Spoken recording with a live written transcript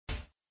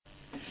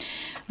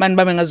Mani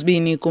babe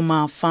ngazibini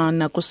kumafa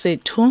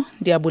nakusethu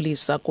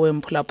ndiyabulisa kuwe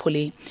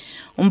mphulaphuli.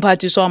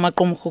 Umphathiswa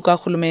wamaqumrhu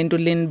karhulumente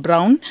uLynn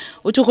Brown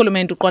uthi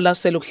urhulumente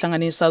uqwalasela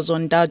ukuhlanganisa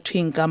zontathu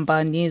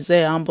iinkampani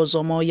zehambo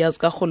zomoya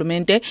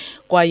zikarhulumente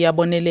kwaye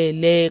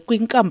abonelele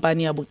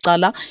kwinkampani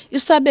yabucala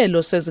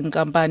isabelo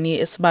sezinkampani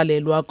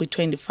esibalelwa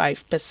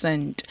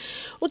kwi-25%.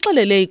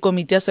 Uxelele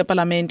ikomiti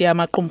yasepalamente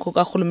yamaqumrhu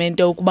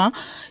karhulumente ukuba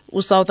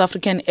uSouth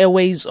African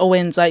Airways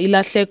owenza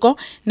ilahleko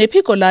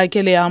nephiko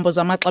lakhe lehambo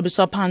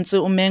zamaxabiso aphantsi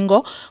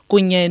uMengo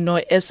kunye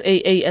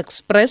no-SAA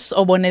Express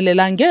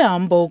obonelela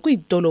ngehambo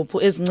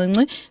kwiidolophu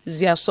ezincinci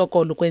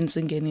ziyasokola ukwenza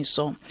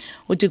ingeniso.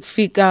 Uthi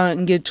kufika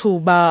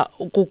ngethuba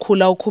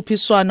kukhula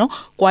ukhuphiswano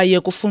kwaye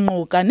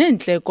kufunquka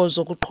neendleko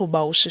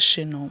zokuqhuba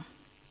ushishino.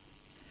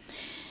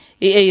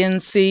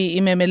 I-ANC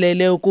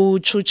imemelele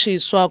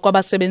ukutshutshiswa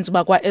kwabasebenzi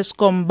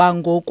bakwa-Eskom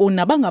bangoku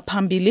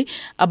nabangaphambili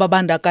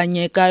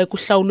ababandakanyeka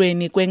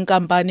ekuhlawulweni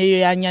kwenkampani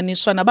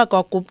eyoyanyaniswa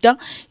nabakwaGupta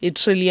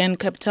iTrillion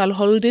Capital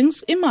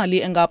Holdings imali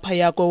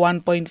engaphaya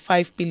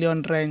kwe-1.5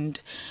 billion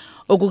rand.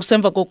 Oku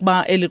kusemva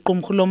kokuba eli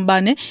qumrhu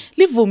lombane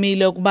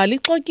livumile ukuba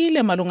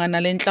lixokile malunga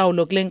nale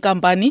ntlawulo kule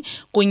nkampani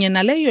kunye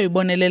naleyo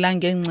ibonelela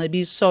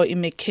ngengcebiso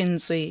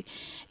iMcKinsey.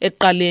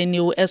 Ekuqaleni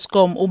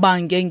u-Eskom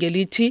ubange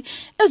ngelithi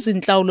ezi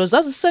ntlawulo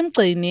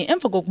zazisemgceni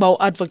emva kokuba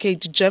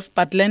uadvocate Jeff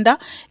Butlander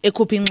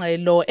ekhupha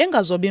ingxelo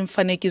engazobi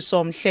imfanekiso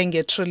omhle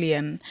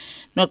nge-trillion.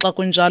 Noxa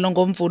kunjalo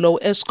ngomvulo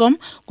u-Eskom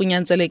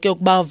kunyanzeleke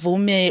ukuba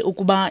avume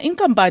ukuba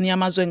inkampani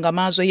yamazwe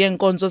ngamazwe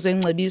yeenkonzo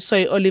zengcebiso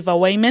i-Oliver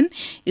Wyman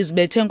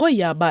izibethe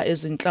ngoyaba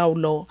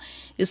ezintlawulo.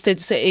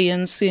 Isithethi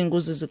se-ANC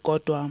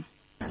nguZizikodwa.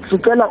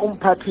 Sicela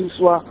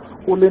umphathiswa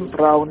uLynn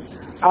Brown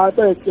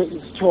abeke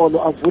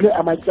isitsholo avule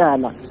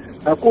amatyala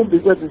ngakumbi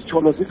kwezi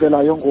zitsholo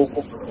zivelayo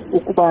ngoku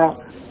ukuba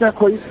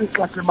sekho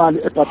isixa semali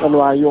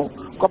ebhatalwayo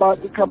kwaba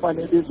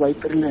ikhampani ebizwa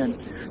iTrillion.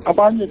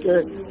 Abanye ke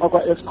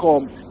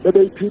bakwa-Eskom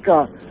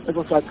bebeyiphika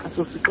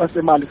eso sixa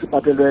semali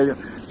sibhatelweyo.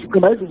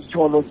 Sicinga ezi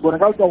zitsholo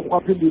zibonakalisa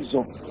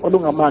urhwaphilizo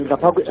olungamandla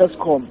phaa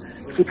kwi-Eskom.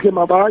 Sithi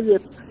mabaye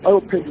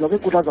bayophendula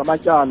kwiinkundla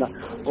zamatyala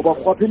ngoba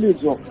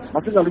urhwaphilizo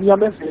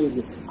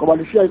masingalunyamezeli ngoba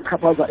lishiya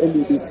ichaphaza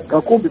elibi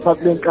ngakumbi phaa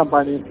kule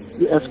nkampani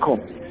i-Eskom.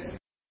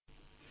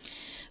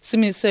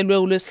 Simiselwe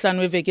uLwesihlanu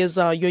weveki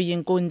ezayo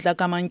yinkundla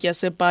kamantyi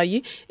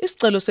yaseBhayi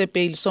isicelo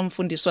sebheyili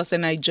somfundisi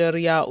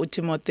waseNigeria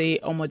uTimothy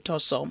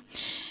Omotoso.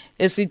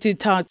 Esithi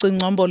thaci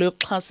ingcombolo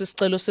yokuxhasa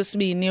isicelo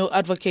sesibini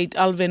uadvocate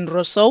Alvin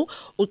Rousseau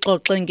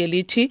uxoxe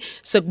ngelithi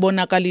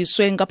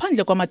sekubonakaliswe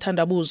ngaphandle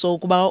kwamathandabuzo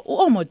ukuba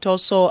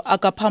uOmotoso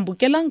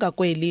akaphambukelanga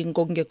kweli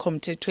ngokungekho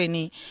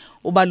mthethweni.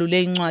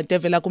 Ubalule incwadi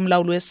evela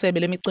kumlawuli wesebe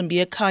lemicimbi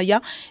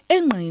yekhaya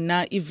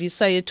engqina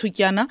ivisa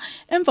yethutyana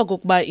emva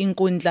kokuba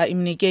inkundla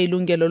imnike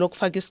ilungelo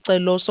lokufaka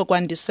isicelo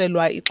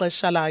sokwandiselwa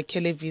ixesha lakhe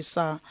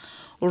levisa.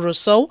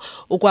 uRousseau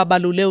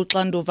ukwabalule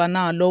uxanduva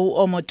nalo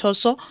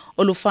uOmotoso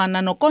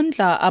olufana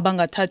nokondla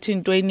abangathathi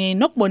ntweni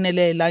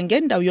nokubonelela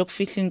ngendawo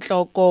yokufihla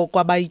intloko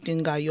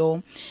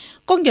kwabayidingayo.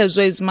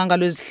 Kongezwe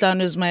izimangalo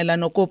ezihlanu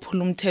ezimayelana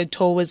nokophula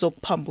umthetho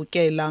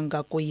wezokuphambukela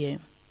ngakuye.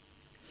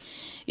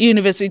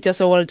 iYunivesithi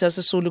yaseWalter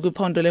Sisulu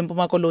kwiphondo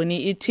leMpuma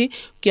Koloni ithi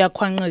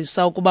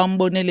kuyakhwanqisa ukuba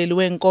umboneleli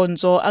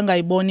weenkonzo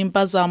angayiboni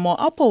impazamo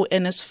apho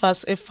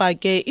uNSFAS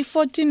efake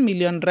i-14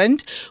 million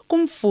rand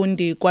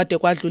kumfundi kwade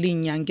kwadlula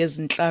iinyanga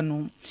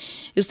ezintlanu.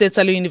 Isithethi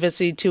sale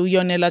yunivesithi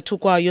uYonela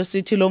Thukwayo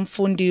sithi lo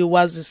mfundi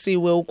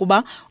wazisiwe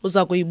ukuba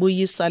uza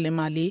kuyibuyisa le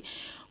mali.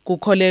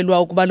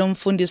 Kukholelwa ukuba lo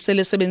mfundi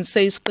sele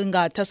sebenzise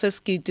isiqingatha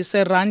sesigidi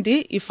serandi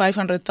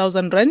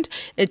i-500,000 rand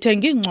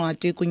ethenga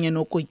incwadi kunye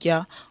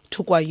nokutya.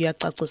 Thukwayo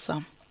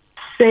uyacacisa.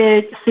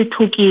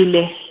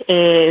 Sithukile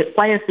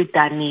kwaye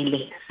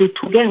sidanile.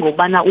 Sithuke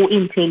ngobana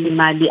uIntel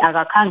imali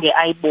akakhange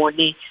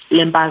ayibone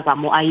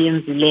lempazamo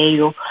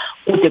ayenzileyo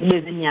kude kube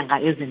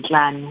zinyanga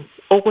ezintlanu.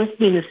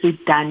 Okwesibini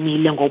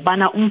sidanile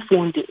ngobana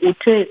umfundi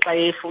uthe xa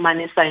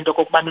efumanisa into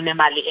kokubana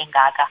unemali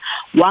engaka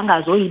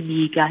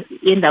wangazoyibika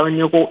endaweni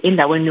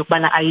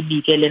yokubana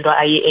ayibike lento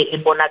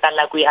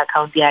ebonakala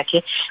kwi-account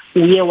yakhe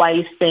uye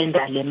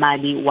wayispenda le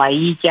mali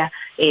wayitya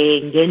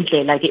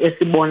ngendlela ke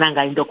esibona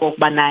ngayo into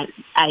kokubana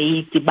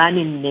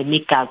ayidibani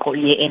nemigaqo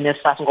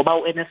ye-NSFAS ngoba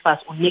uNSFAS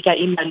unika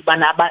imali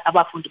bana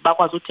abafundi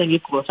bakwazi ukuthenga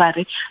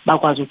igrocery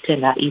bakwazi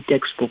ukuthenga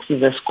ii-textbooks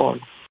zesikolo.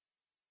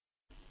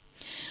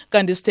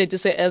 Kanti isithethi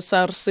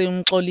se-SRC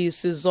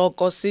umxolisi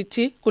Zoko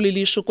sithi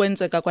kulilisho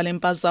ukwenzeka kwale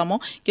mpazamo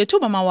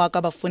ngethuba amawaka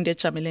abafundi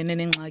ejamelene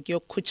nengxaki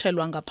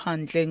yokukhutshelwa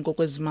ngaphandle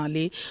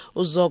ngokwezimali.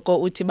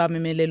 UZoko uthi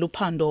bamemelela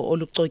uphando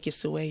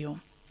olucokisiweyo.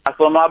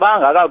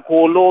 Asonwabanga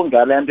kakhulu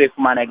ngale nto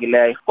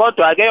ifumanekileyo,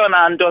 kodwa ke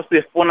yona nto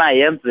sifuna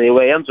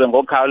yenziwe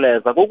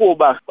ngokukhawuleza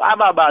kukuba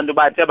aba bantu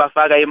bathe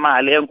bafaka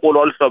imali enkulu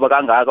oluhlobo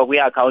kangaka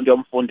kwi-akhawunti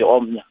yomfundi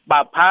omnye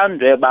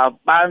baphandwe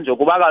babanjwe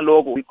kuba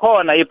kaloku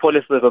ikhona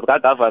ii-policies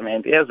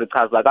zika-government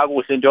ezichaza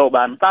kakuhle into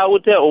yobana xa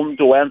uthe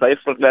umntu wenza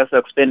i-fruitless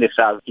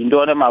expenditures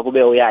yintoni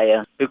emakube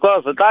uyayenza,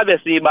 because xa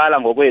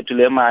besiyibala ngokwethu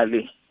le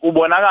mali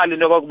kubonakala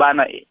into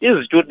yokokubana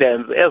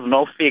ii-students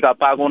ezinofika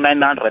phaa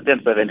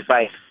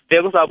ku-975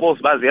 bekusapose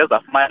uba ziye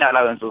zafumana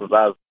allowances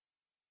zazo.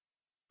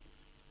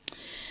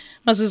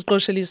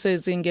 Masiziqoshelise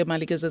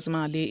zingemali ke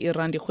zezimali.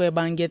 Irandi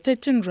ihweba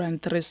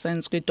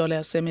nge-13.03 kwidola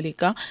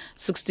yaseMelika,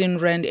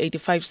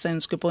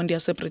 16.85 kwipondi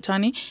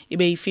yaseBritani,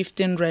 ibe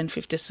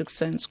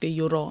yi-15.56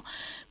 kwi-euro.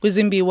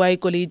 Kwizimbiwa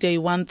igolide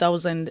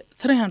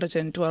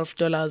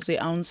 $1,312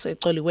 i-ounce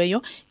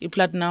ecoliweyo,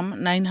 iplatinum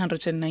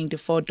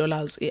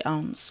 $994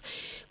 i-ounce.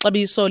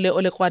 Xabiso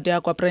le-olekrwada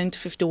yakwa-Brent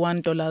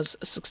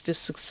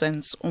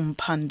 $51.66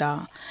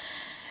 umphanda.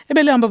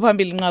 Ebelihamba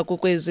phambili nqaku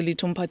kwezi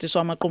lithi umphathiswa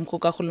wamaqumrhu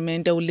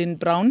karhulumente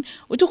uLynn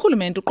uthi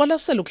urhulumente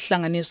uqwalasela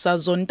ukuhlanganisa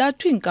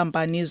zontathu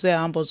iinkampani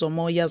zehambo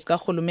zomoya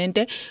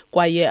zikarhulumente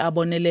kwaye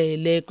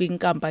abonelele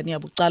kwinkampani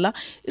yabucala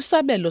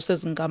isabelo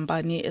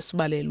sezinkampani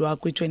esibalelwa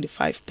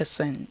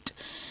kwi-25%.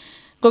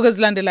 Ngoko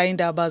ezilandela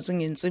iindaba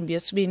zingentsimbi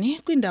yesibini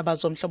kwiindaba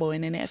zomhlobo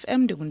wenene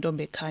FM,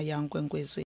 ndinguntombekhaya Nkwenkwezi.